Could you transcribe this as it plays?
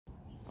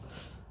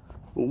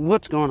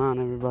What's going on,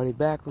 everybody?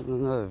 Back with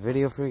another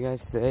video for you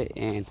guys today,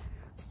 and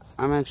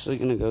I'm actually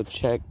gonna go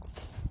check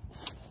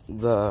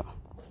the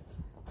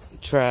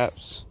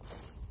traps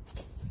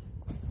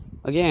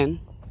again.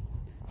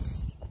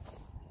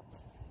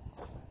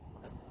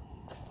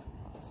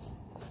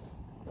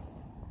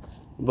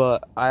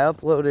 But I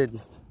uploaded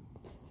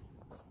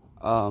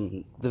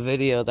the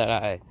video that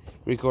I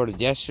recorded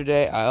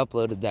yesterday. I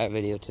uploaded that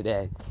video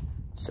today.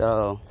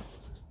 So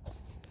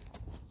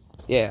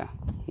yeah,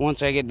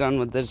 once I get done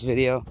with this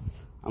video,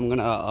 I'm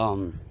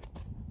gonna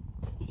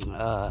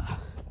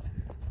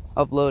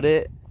upload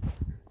it,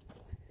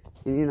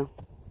 and you know,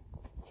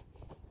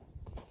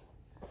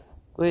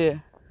 well, yeah,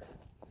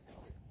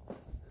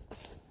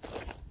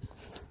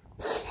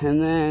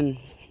 and then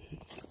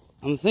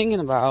I'm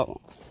thinking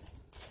about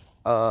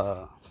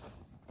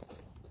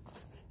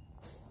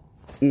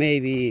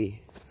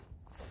maybe,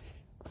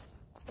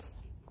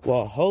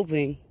 well,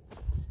 hoping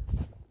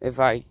if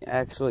I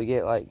actually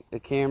get like a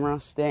camera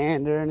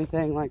stand or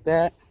anything like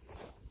that,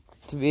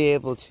 to be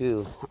able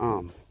to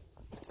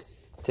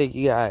take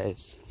you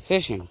guys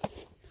fishing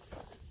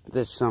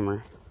this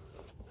summer.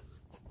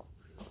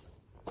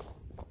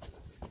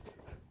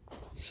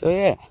 So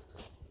yeah,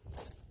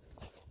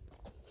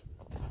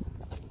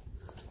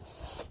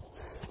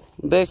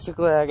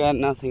 basically I got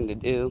nothing to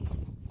do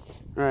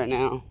right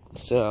now,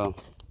 so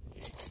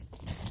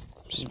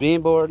just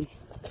being bored.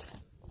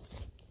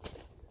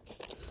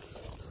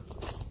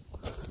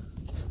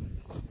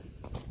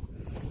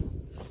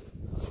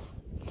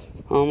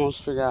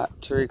 Almost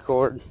forgot to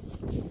record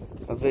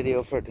a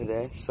video for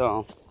today,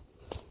 so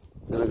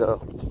I'm gonna go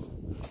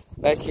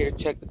back here,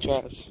 check the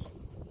traps,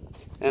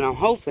 and I'm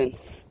hoping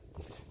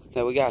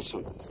that we got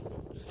something,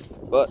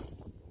 but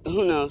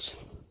who knows,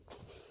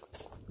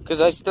 because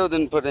I still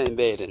didn't put any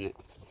bait in it.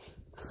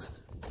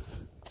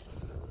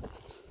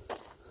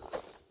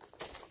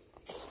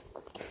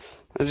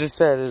 I just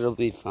said it'll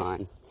be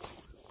fine,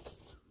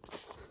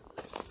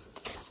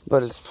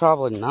 but it's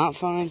probably not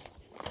fine,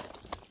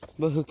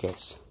 but who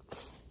cares?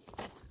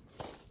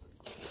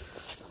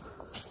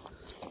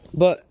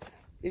 But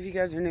if you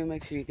guys are new,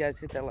 make sure you guys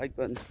hit that like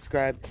button,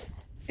 subscribe,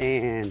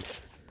 and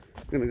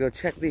I'm gonna go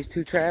check these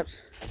two traps.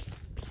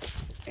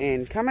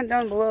 And comment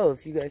down below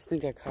if you guys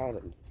think I caught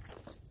them,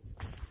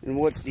 and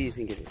what do you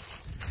think it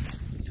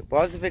is. So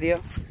pause the video,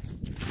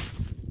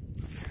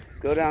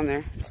 go down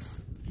there,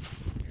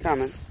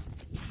 comment,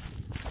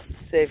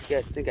 say if you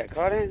guys think I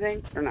caught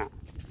anything or not,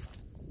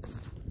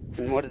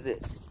 and what it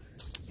is.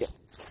 Yeah,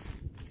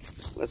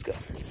 let's go.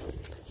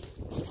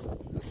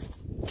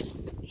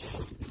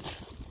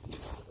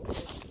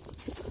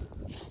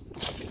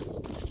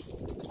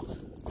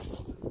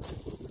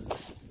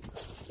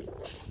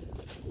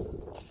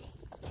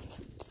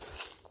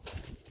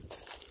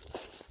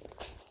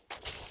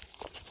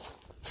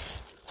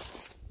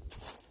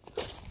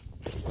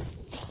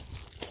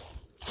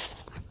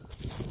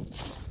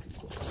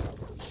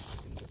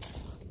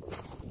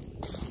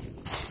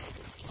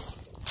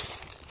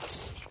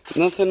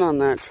 Nothing on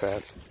that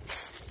trap.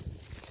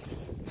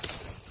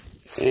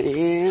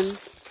 And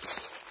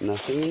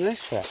nothing in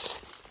this trap.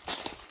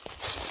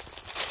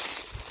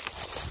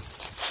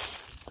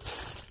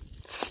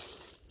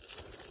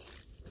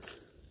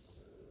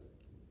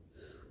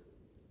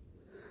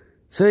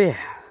 So yeah,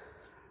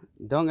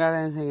 don't got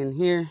anything in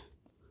here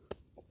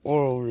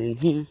or over in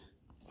here.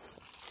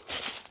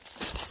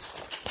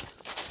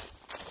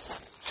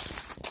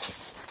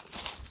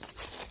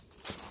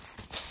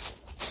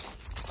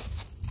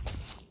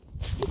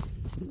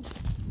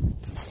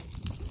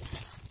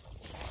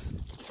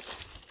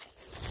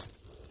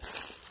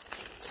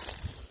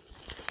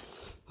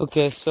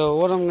 Okay, so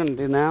what I'm gonna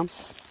do now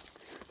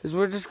is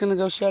we're just gonna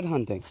go shed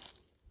hunting,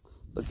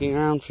 looking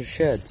around for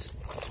sheds,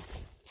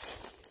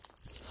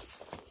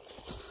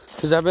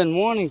 because I've been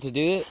wanting to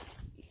do it,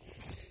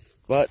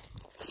 but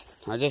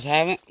I just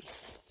haven't.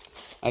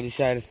 I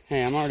decided,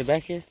 hey, I'm already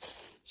back here,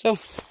 so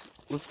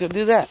let's go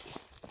do that.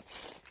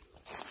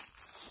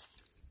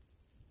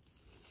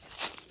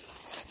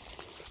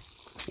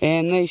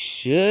 And they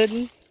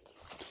should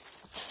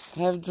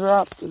have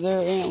dropped their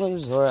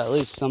antlers, or at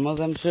least some of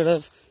them should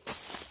have.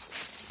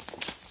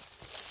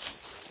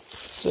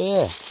 So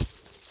yeah.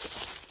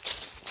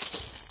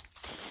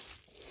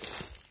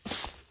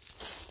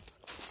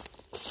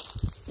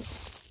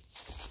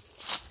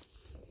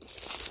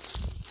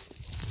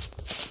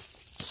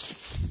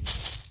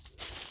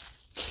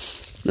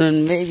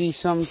 Then maybe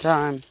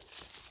sometime,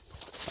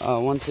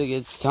 once it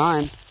gets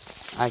time,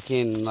 I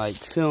can like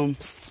film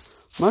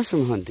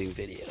mushroom hunting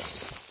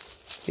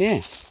videos. Yeah,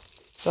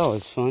 it's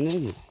always fun,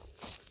 isn't it?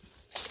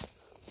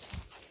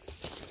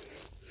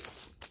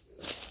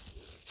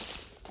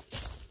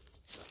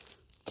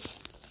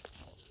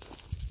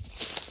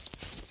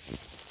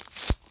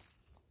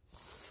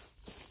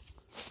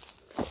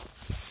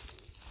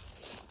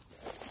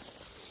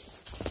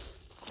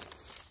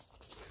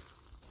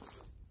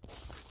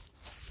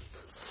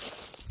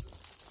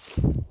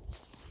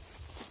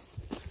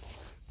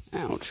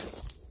 Ouch.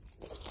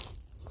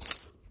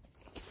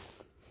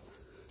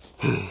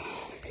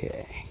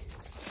 Okay.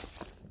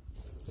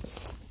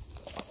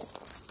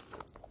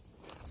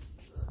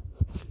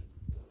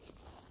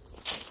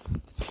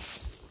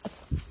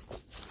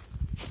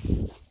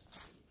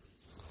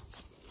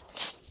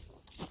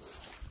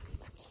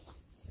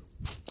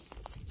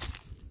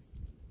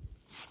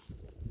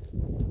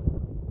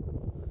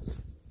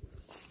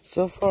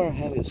 So far, I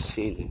haven't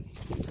seen it.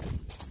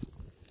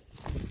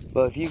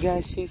 But if you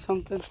guys see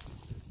something,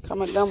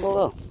 comment down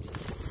below.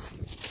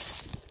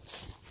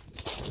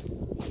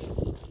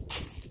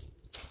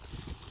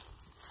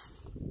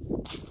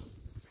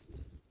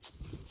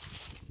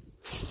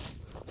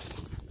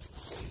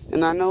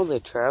 And I know they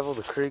travel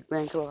the creek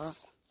bank a lot,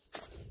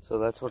 so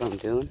that's what I'm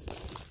doing.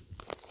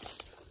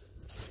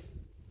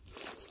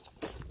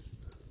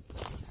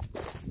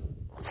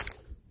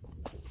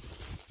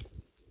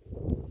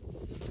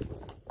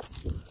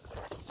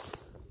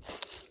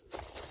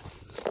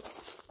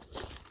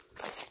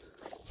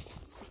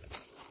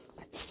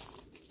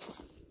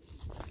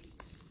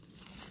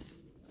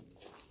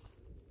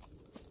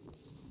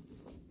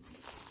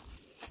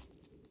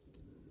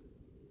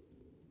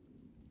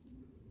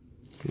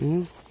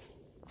 Yeah,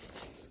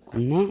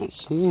 I'm not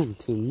seeing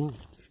too much.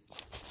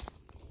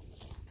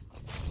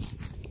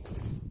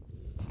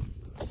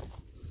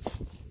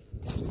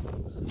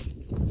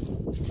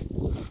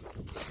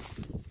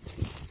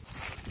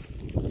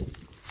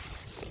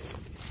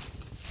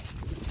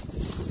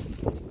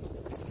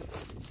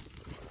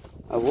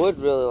 I would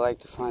really like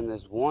to find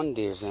this one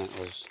deer's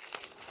antlers.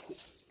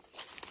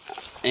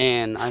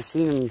 And I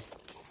seen him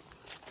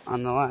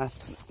on the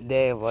last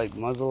day of like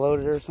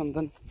muzzleloader or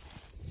something.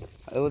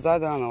 It was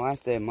either on the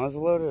last day of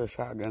muzzleloader or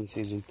shotgun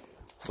season.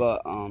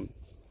 But I'm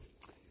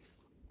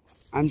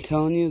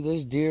telling you,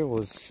 this deer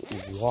was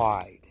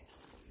wide.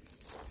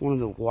 One of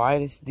the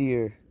widest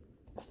deer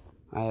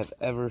I have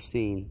ever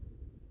seen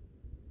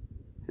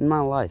in my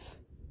life.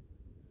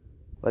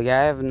 Like,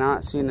 I have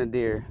not seen a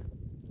deer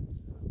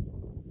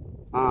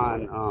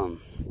on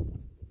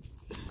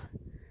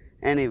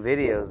any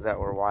videos that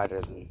were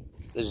wider than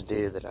this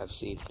deer that I've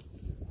seen.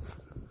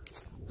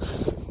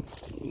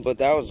 But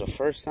that was the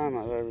first time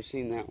I've ever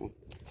seen that one.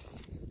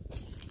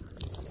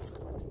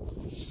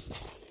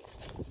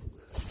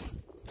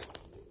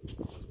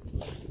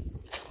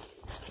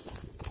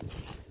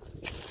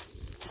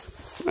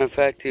 Matter of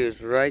fact, he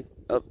was right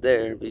up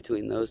there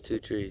between those two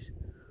trees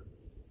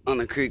on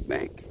the creek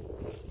bank.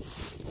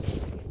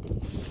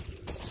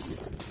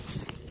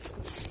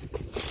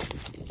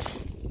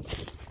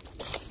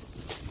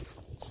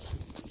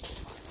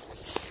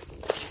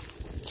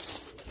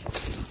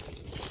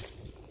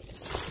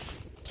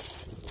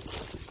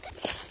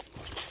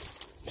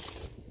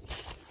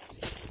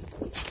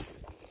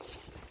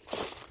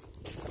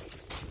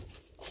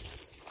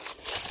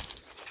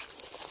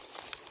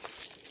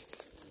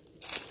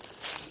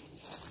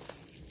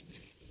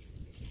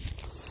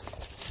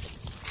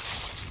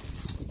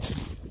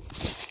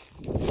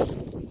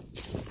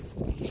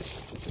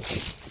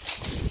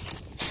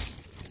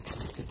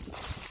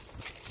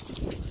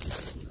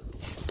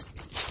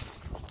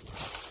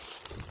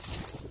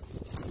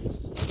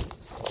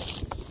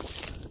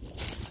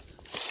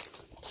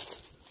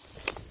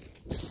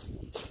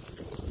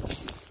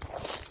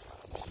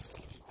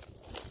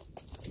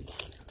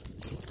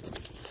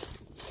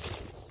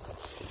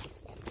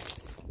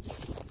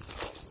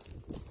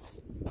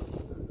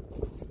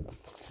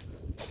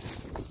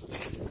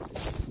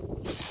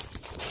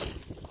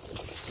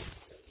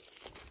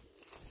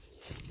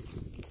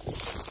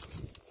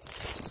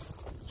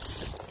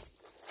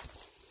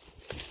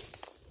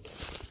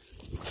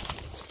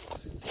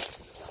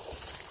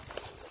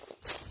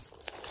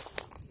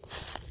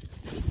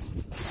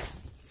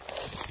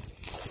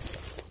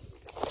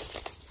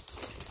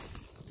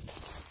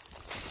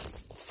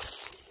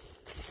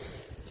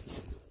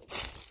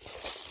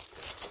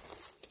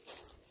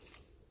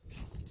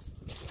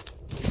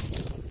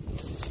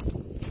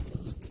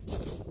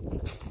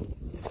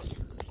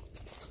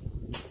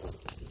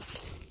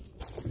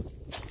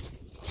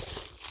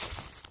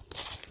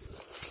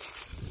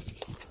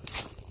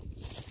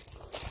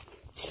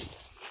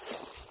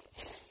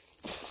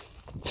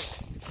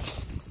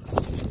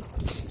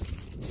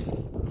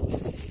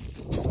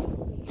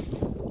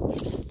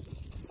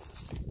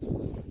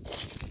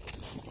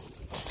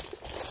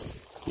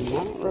 I'm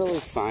not really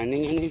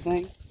finding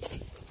anything.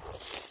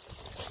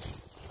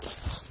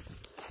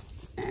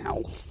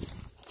 Ow.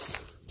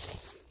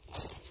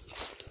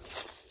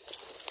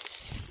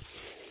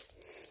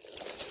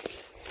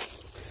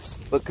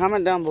 But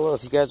comment down below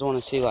if you guys want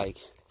to see like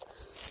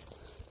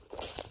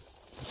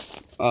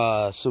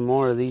some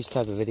more of these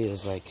type of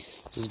videos, like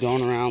just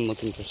going around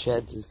looking for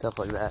sheds and stuff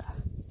like that.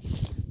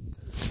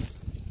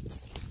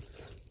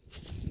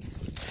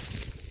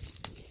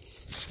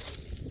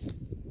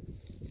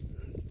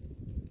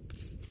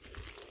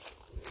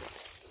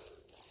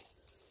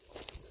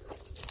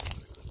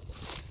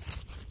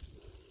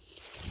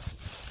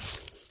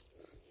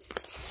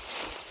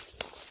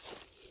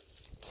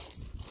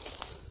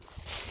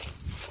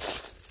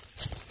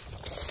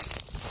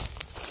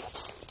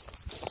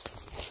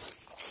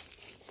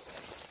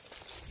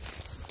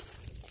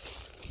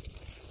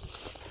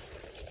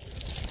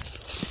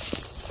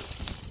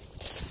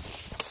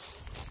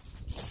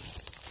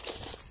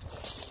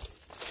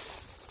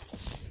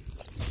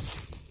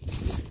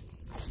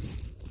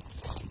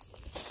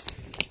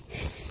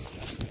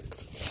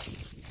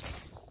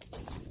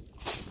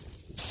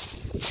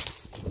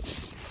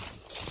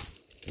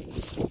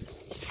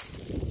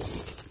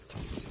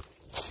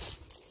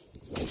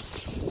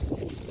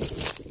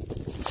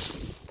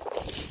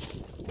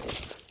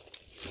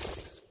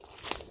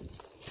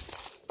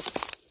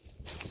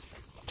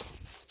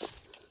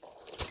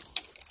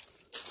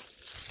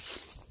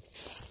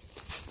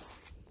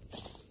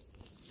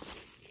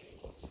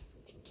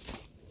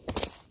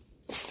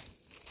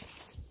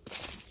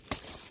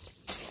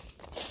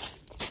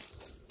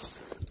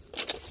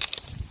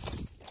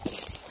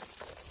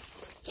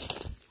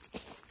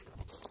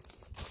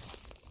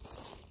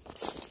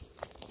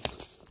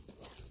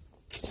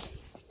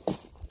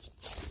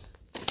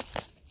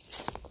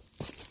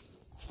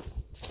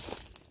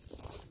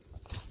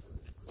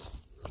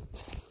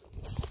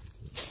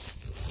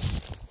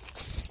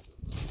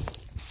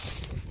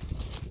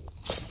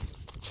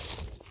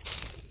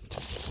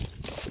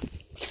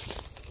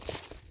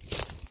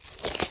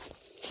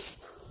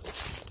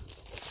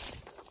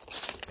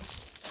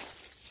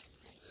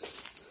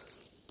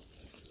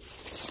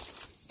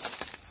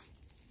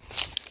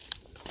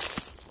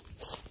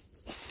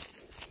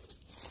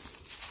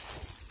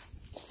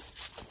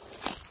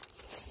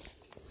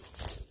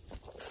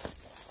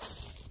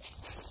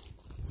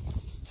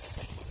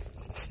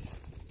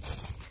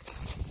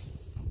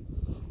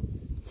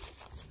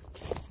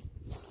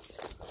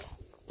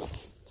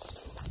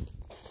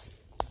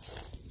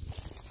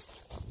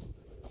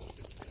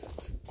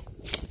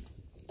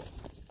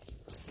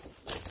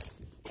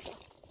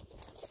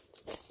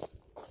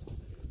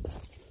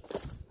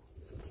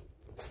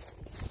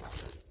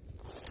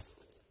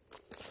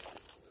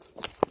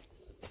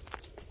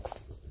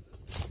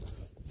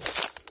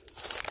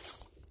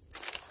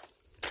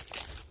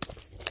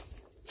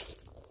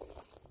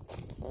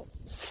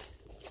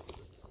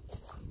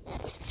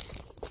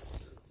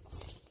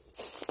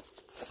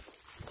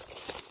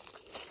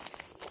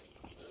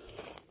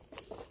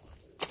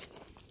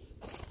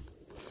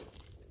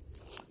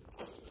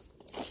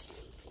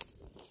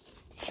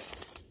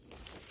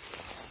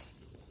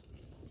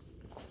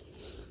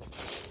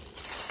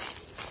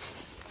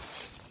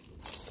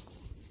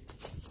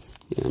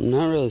 I'm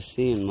not really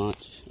seeing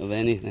much of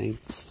anything.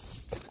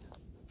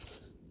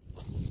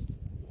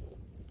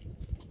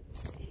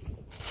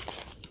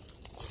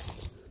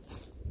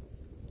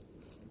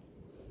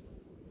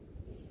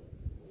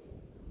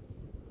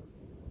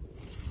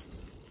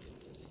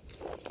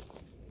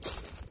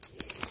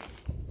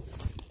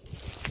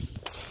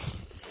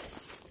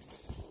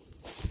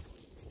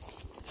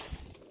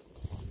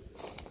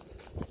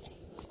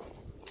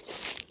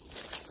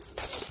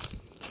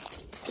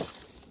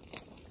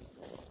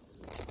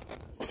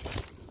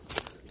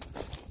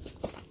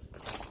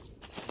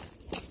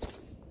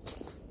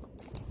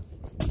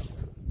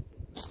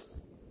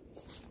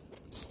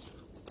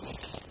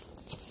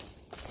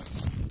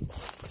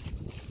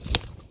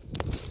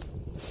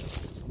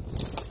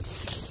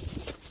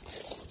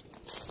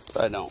 If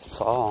I don't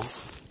fall.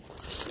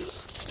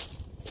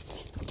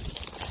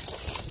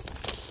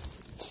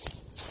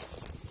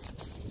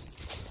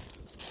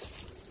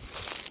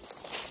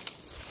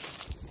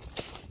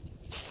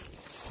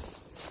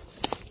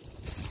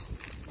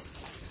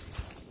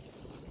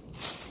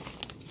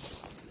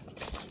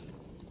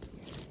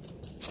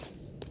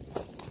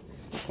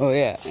 Oh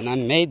yeah, and I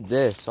made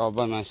this all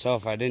by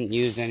myself. I didn't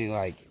use any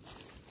like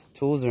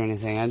tools or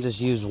anything. I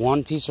just used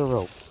one piece of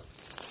rope.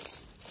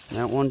 And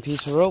that one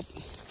piece of rope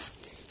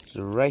is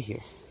right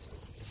here.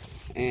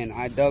 And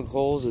I dug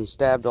holes and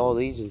stabbed all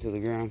these into the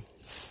ground.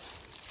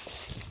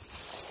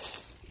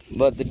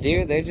 But the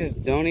deer, they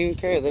just don't even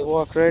care. They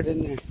walk right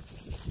in there,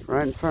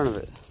 right in front of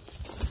it.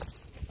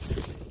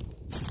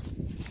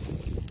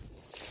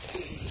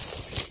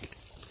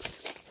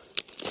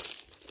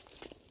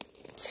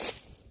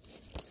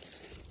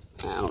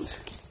 Ouch.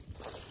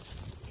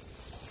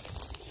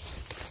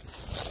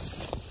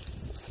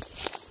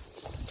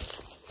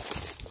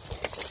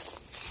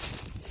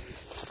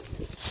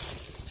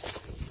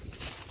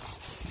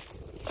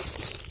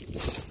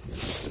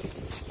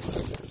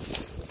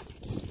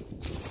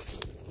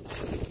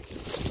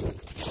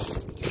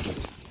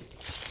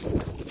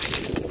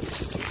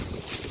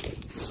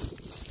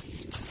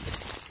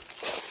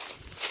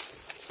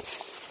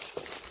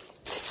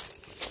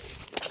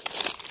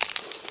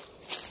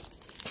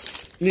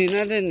 I mean,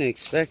 I didn't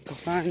expect to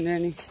find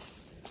any.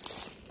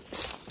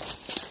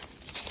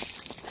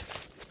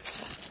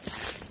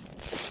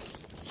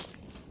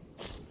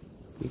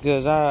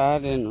 Because I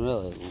didn't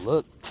really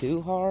look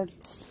too hard.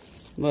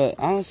 But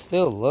I was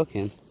still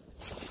looking.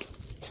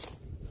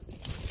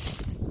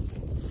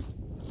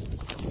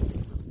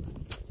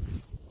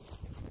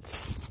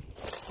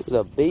 There's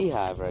a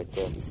beehive right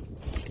there.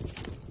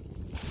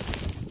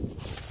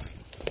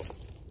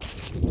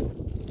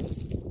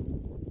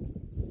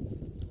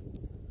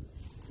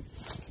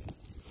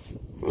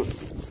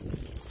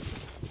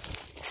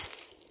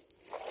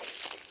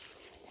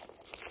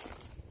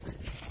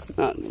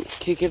 Not gonna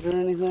kick it or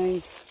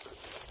anything,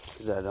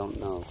 because I don't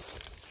know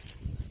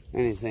if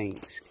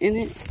anything's in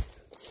it.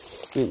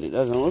 I mean, it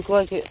doesn't look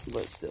like it,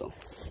 but still.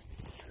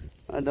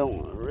 I don't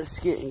want to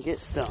risk it and get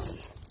stung.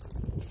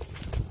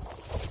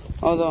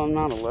 Although I'm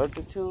not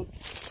allergic to them,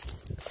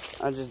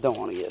 I just don't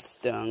want to get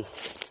stung.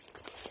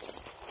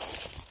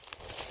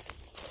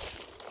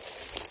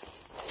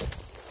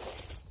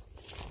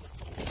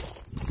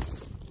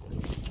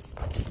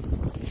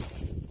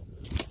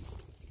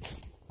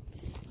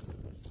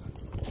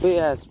 But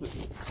yeah,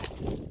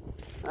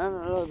 I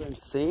haven't really been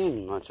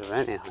seeing much of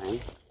anything.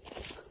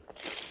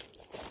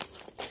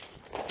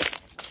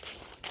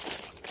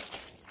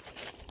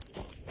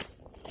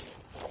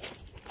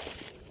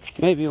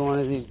 Maybe one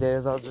of these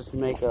days I'll just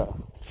make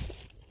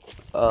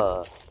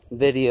a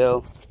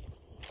video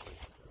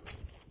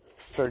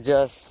for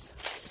just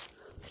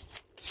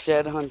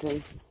shed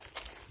hunting.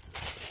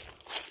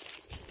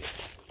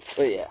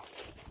 But yeah.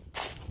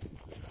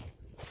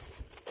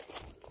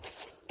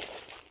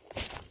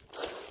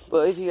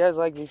 But if you guys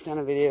like these kind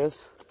of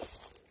videos,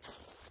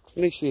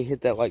 make sure you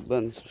hit that like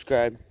button,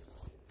 subscribe,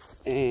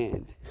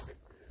 and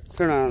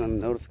turn on the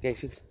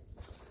notifications.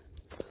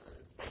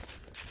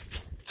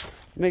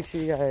 Make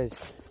sure you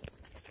guys,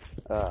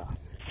 I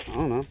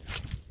don't know,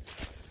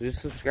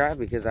 just subscribe,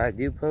 because I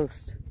do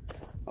post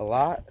a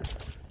lot,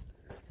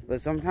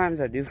 but sometimes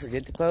I do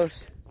forget to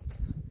post.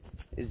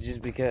 It's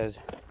just because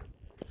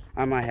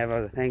I might have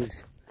other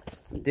things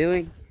I'm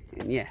doing,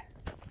 and yeah.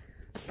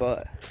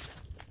 But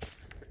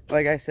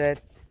like I said,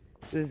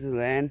 this is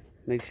the end.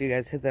 Make sure you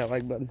guys hit that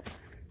like button.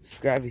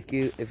 Subscribe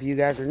if you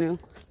guys are new.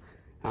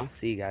 I'll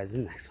see you guys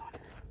in the next one.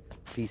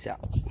 Peace out.